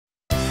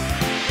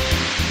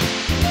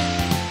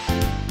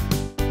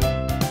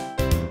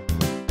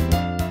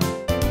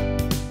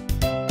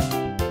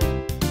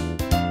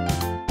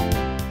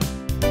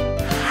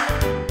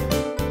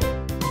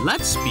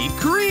Let's speak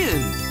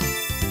Korean.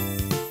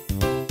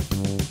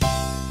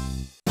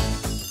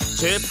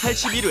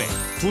 제81회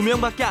두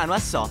명밖에 안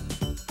왔어.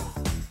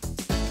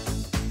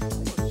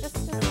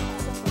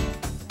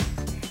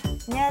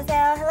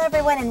 안녕하세요. Hello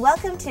everyone and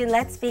welcome to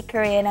Let's Speak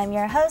Korean. I'm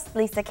your host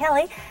Lisa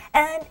Kelly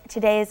and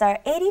today is our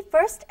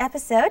 81st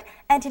episode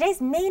and today's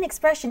main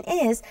expression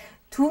is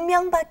두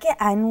명밖에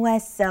안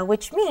왔어,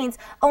 which means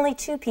only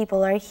two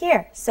people are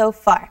here so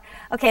far.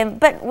 Okay,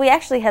 but we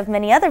actually have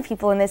many other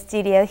people in the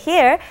studio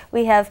here.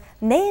 We have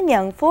네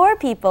명, four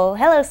people.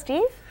 Hello,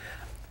 Steve.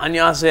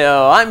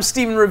 안녕하세요. I'm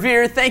Stephen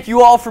Revere. Thank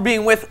you all for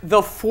being with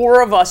the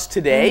four of us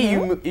today.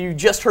 You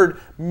just heard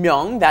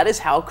명. That is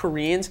how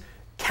Koreans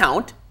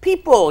count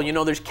people. You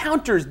know, there's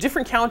counters,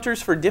 different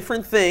counters for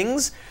different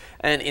things.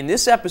 And in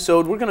this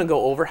episode, we're going to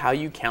go over how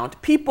you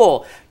count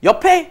people.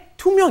 옆에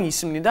두 명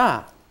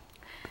있습니다.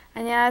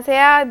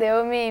 안녕하세요,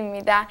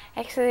 네오미입니다.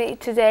 Actually,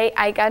 today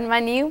I got my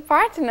new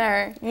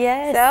partner.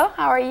 Yes. So,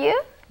 how are you?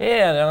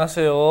 예,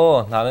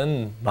 안녕하세요.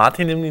 나는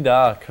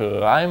마틴입니다.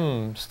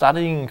 I'm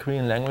studying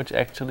Korean language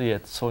actually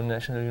at Seoul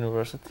National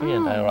University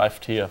and I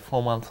arrived here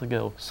 4 months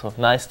ago. So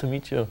nice to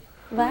meet you.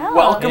 Wow.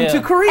 Welcome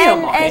to Korea.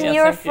 And Yeah,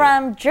 you're thank you.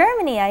 from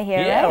Germany, I hear,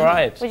 Yeah,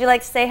 right. Would you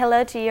like to say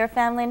hello to your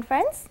family and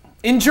friends?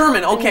 In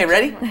German. Okay,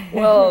 ready?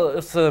 Well,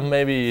 it's,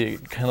 maybe you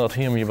cannot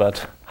hear me,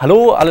 but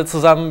hallo alle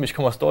zusammen, ich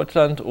komme aus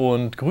Deutschland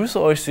und grüße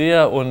euch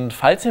sehr und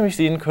falls ihr mich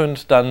sehen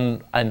könnt,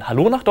 dann ein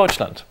Hallo nach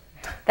Deutschland.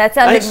 That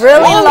sounded Nice.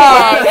 really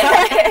long.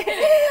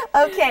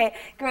 Okay,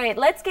 great.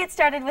 Let's get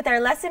started with our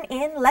lesson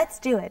in Let's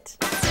Do It.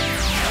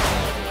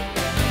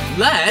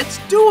 Let's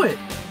do it.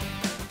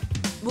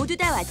 모두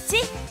다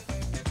왔지?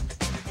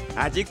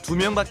 아직 두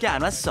명밖에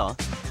안 왔어.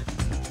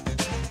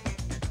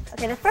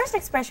 Okay, the first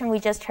expression we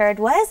just heard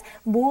was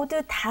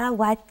모두 다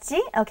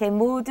왔지? Okay,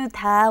 모두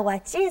다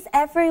왔지 is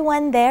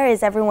everyone there,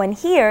 is everyone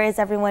here, is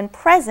everyone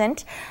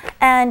present.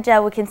 And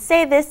we can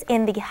say this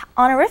in the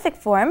honorific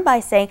form by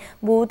saying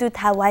모두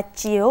다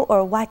왔지요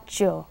or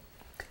왔죠.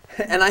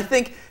 And I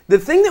think the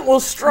thing that will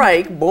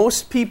strike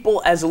most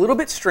people as a little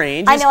bit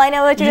strange I is... know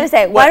what you're going to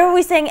say. Why are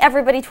we saying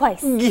everybody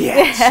twice?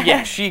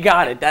 Yes, she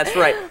got it. That's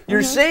right.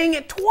 You're saying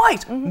it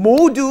twice.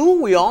 모두,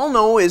 we all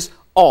know, is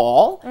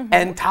all,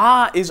 and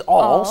다 is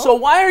all. So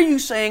why are you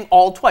saying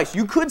all twice?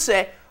 You could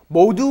say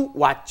모두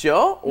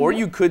왔죠, or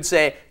you could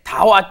say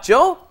다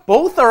왔죠.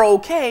 Both are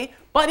okay,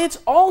 but it's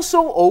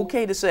also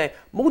okay to say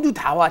모두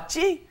다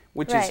왔지,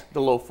 which is the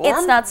low form.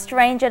 It's not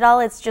strange at all.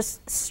 It's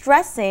just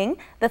stressing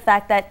the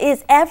fact that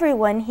is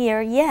everyone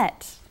here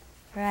yet?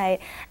 Right.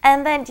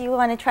 And then do you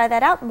want to try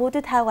that out?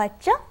 모두 다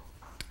왔죠?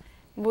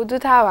 모두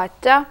다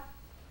왔죠?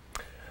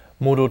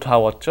 모두 다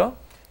왔죠?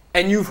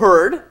 And you've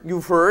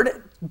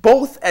heard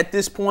both at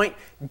this point,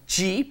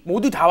 G,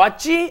 모두 다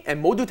왔지,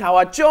 and 모두 다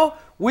왔죠.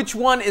 Which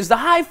one is the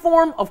high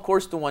form? Of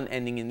course, the one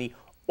ending in the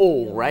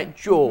O, right?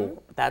 조.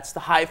 That's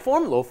the high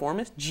form. Low form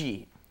is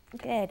G.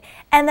 Good.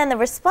 And then the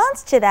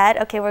response to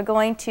that, okay, we're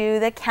going to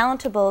the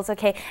countables,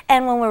 okay?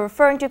 And when we're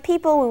referring to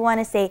people, we want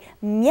to say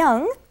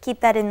명.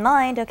 Keep that in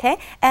mind, okay?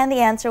 And the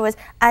answer was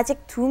아직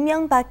두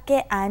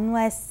명밖에 안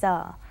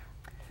왔어.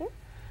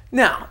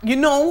 Now, you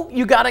know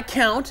you got to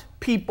count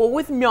people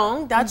with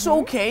명. That's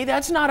okay.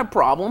 That's not a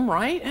problem,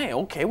 right? Hey,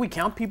 okay, we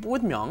count people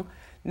with 명.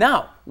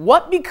 Now,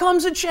 what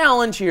becomes a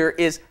challenge here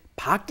is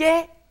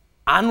밖에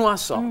안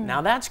왔어.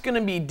 Now, that's going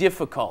to be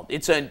difficult.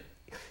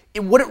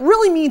 What it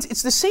really means,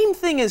 it's the same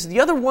thing as the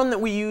other one that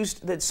we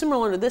used that's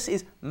similar to this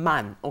is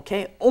만,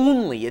 okay?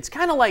 Only. It's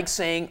kind of like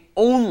saying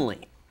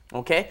only,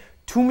 okay?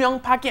 두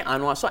명 밖에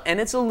안 왔어, and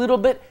it's a little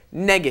bit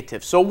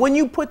negative. So when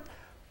you put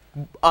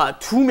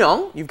두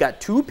명, you've got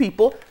two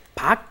people,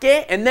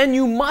 밖에, and then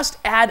you must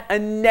add a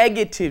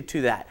negative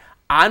to that.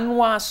 안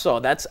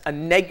왔어, that's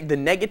the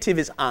negative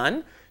is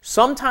안.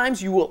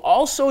 Sometimes you will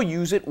also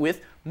use it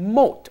with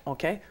못,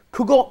 okay?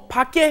 그거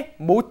밖에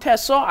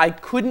못했어, I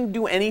couldn't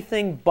do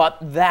anything but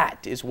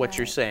that is what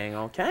you're saying,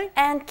 okay?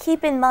 And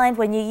keep in mind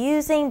when you're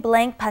using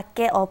blank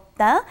밖에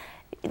없다,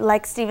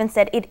 like Stephen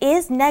said, it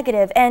is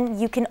negative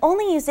and you can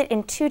only use it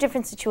in two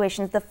different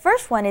situations. The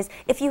first one is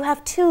if you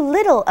have too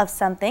little of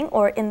something,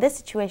 or in this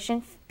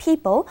situation,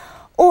 people,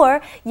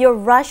 or you're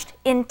rushed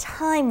in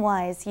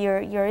time-wise.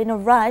 You're in a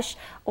rush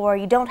or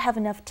you don't have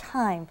enough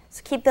time.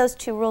 So keep those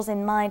two rules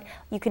in mind.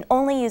 You can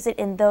only use it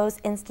in those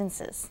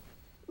instances.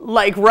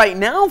 Like right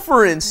now,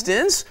 for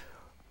instance,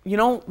 you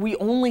know, we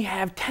only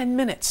have 10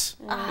 minutes.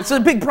 It's a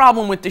big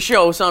problem with the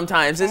show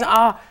sometimes. Is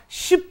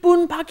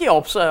 10분밖에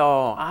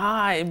없어요.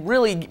 It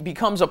really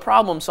becomes a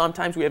problem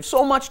sometimes. We have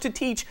so much to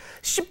teach.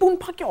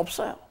 10분밖에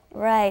없어요.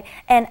 Right.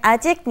 And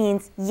아직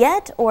means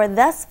yet or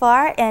thus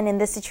far. And in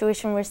this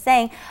situation, we're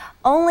saying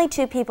only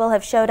two people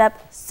have showed up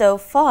so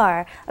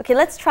far. Okay,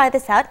 let's try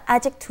this out.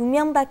 아직 두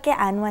명밖에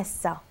안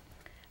왔어.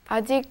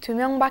 아직 두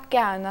명밖에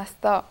안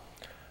왔어.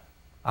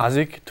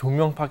 아직 두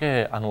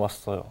명밖에 안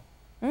왔어요.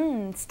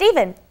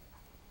 Stephen,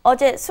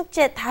 어제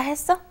숙제 다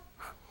했어?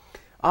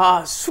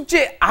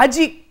 숙제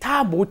아직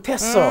다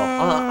못했어.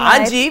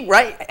 아직,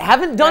 right?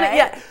 Haven't done it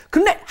yet.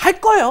 근데 할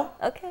거예요.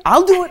 Okay.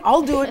 I'll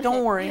do it.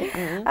 Don't worry.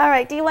 All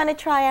right. Do you want to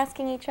try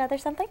asking each other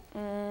something?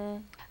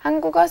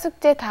 한국어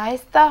숙제 다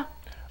했어?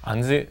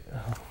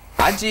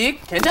 아직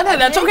괜찮아.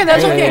 That's okay.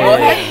 That's okay. Go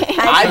ahead.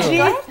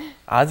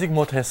 아직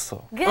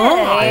못했어. Good.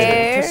 아직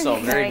못했어.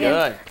 Very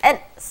good. And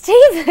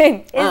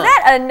Steven, is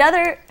that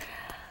another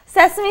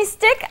sesame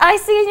stick I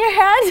see in your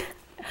hand?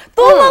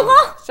 또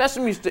먹어?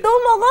 Sesame stick. 또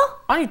먹어?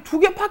 아니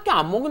 2개밖에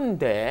안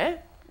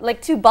먹었는데.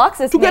 Like 2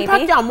 boxes maybe.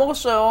 2개밖에 안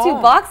먹었어요.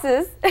 2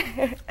 boxes.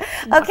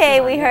 Okay,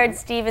 we heard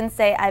Steven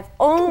say, I've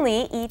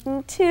only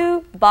eaten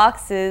 2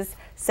 boxes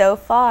so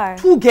far.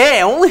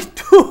 2개, only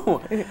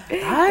 2.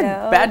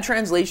 Bad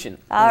translation.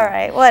 All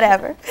right,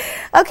 whatever.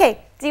 Okay,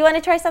 do you want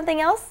to try something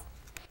else?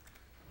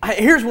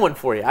 Here's one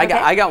for you. I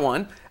got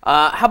one.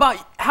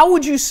 How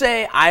would you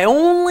say I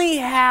only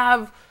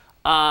have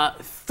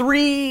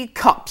 3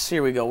 cups?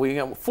 Here we go. We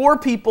got 4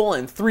 people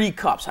and 3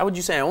 cups. How would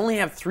you say I only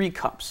have 3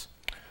 cups?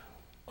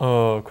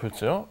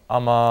 그렇죠.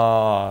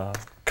 아마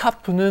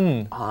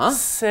카프는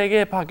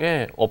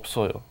 3개밖에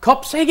없어요.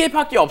 Cup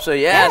 3개밖에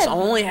없어요. Yes, I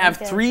only have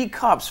 3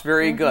 cups.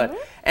 Very good.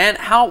 And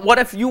what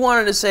if you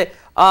wanted to say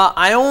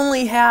I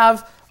only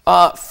have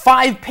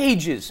 5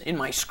 pages in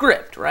my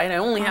script, right? I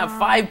only have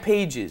 5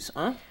 pages.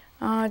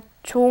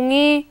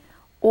 종이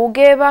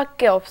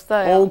 5개밖에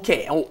없어요.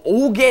 Okay.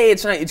 5개.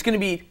 It's going to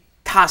be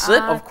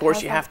다섯. Of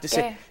course, you have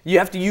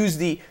to use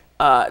the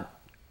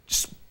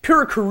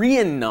pure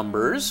Korean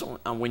numbers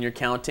when you're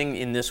counting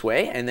in this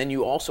way, and then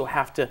you also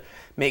have to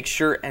make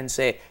sure and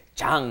say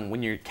장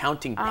when you're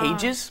counting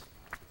pages.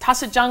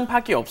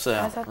 5장밖에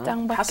없어요.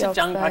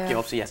 5장밖에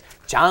없어요. Yes,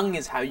 장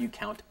is how you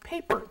count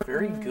paper.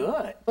 Very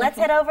good. Let's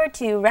head over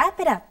to Wrap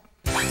It Up.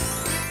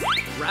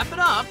 Wrap it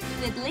up.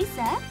 With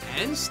Lisa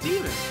And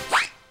Steven.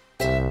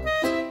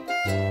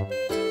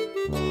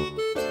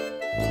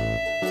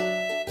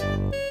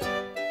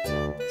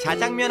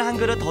 자장면 한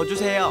그릇 더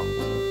주세요.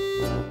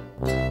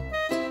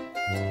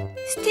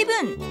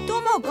 스티븐 또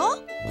먹어?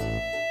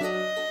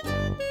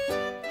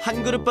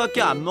 한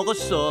그릇밖에 안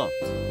먹었어.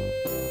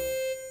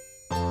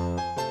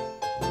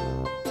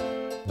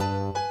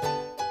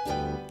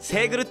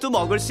 세 그릇도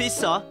먹을 수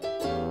있어.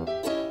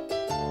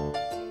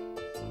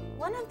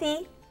 One of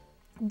the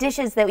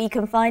dishes that we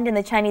can find in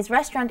the Chinese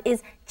restaurant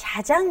is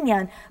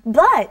jajangmyeon.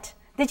 But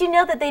did you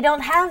know that they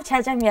don't have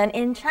jajangmyeon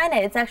in China?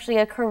 It's actually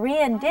a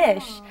Korean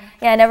dish.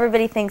 Yeah, and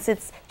everybody thinks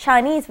it's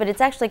Chinese, but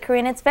it's actually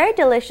Korean. It's very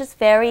delicious,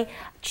 very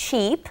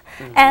cheap.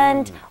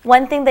 And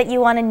one thing that you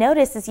want to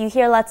notice is you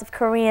hear lots of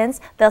Koreans,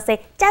 they'll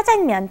say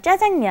jajangmyeon,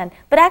 jajangmyeon.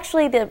 But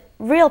actually the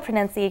real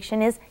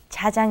pronunciation is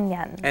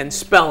jajangmyeon. And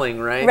spelling,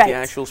 right? Right. The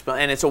actual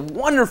spelling. And it's a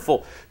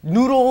wonderful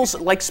noodles,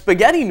 like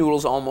spaghetti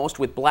noodles almost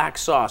with black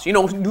sauce. You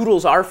know,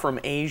 noodles are from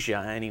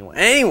Asia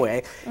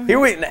anyway.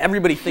 Here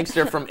everybody thinks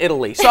they're from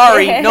Italy.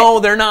 Sorry, no,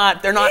 they're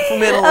not. They're not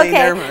from Italy.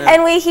 Okay,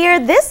 and we hear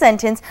this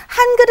sentence,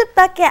 한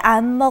그릇밖에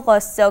안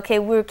먹었어. Okay,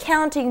 we're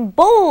counting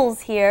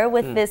bowls here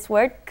with this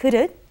word,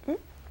 그릇.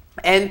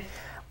 And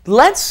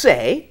let's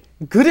say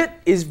그릇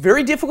is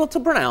very difficult to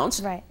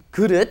pronounce. Right.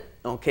 그릇.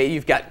 Okay,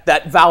 you've got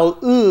that vowel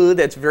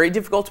that's very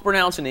difficult to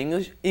pronounce in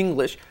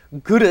English.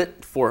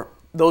 그릇 for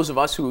those of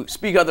us who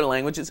speak other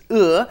languages.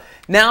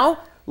 Now,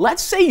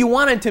 let's say you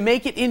wanted to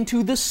make it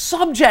into the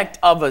subject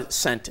of a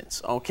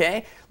sentence.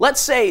 Okay,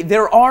 let's say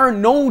there are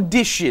no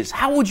dishes.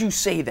 How would you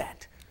say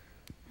that?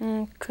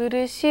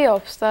 그릇이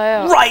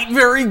없어요. Right,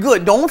 very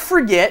good. Don't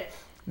forget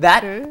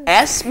that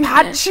S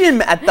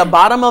받침 at the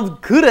bottom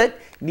of 그릇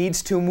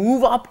needs to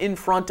move up in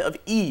front of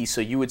E.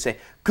 So you would say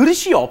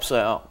그릇이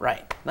없어요.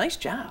 Right. Nice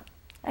job.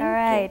 All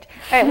right.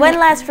 One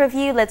last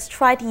review. Let's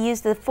try to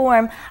use the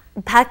form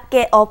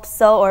밖에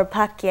없어 or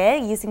밖에,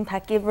 using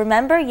밖에.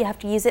 Remember, you have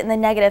to use it in the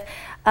negative.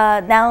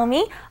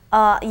 Naomi,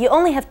 you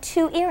only have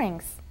 2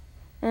 earrings.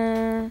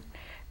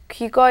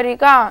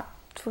 귀고리가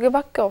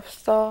 2개밖에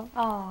없어.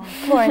 Oh,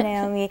 poor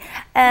Naomi.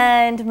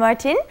 And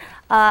Martin,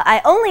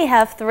 I only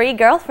have 3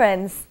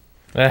 girlfriends.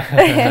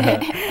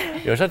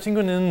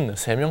 여자친구는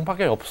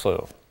 3명밖에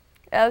없어요.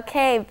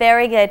 Okay,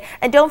 very good.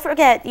 And don't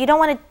forget, you don't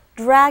want to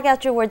drag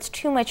out your words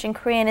too much in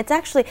Korean. It's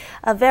actually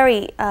a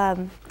very a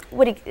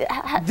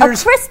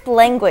crisp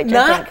language,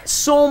 I think. Not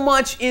so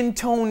much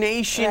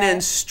intonation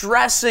and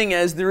stressing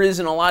as there is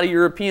in a lot of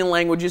European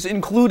languages,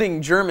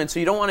 including German. So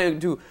you don't want to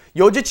do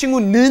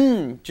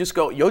여자친구는, just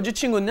go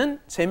여자친구는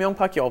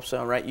 3명밖에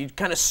없어요, right? You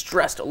kind of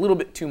stressed a little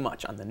bit too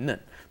much on the 는,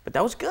 but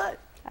that was good.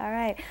 All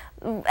right.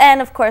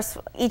 And of course,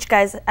 each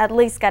guy's at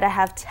least got to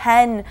have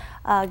 10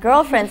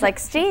 girlfriends like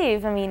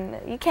Steve. I mean,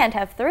 you can't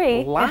have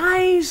 3.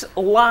 Lies,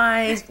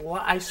 lies,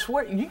 lies. I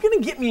swear, you're going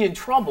to get me in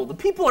trouble. The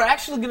people are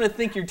actually going to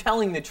think you're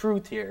telling the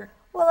truth here.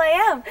 Well, I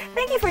am.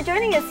 Thank you for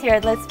joining us here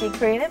at Let's Speak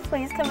Korean.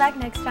 Please come back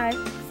next time.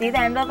 See you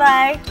then.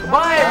 Bye-bye.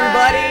 Bye,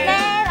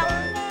 everybody.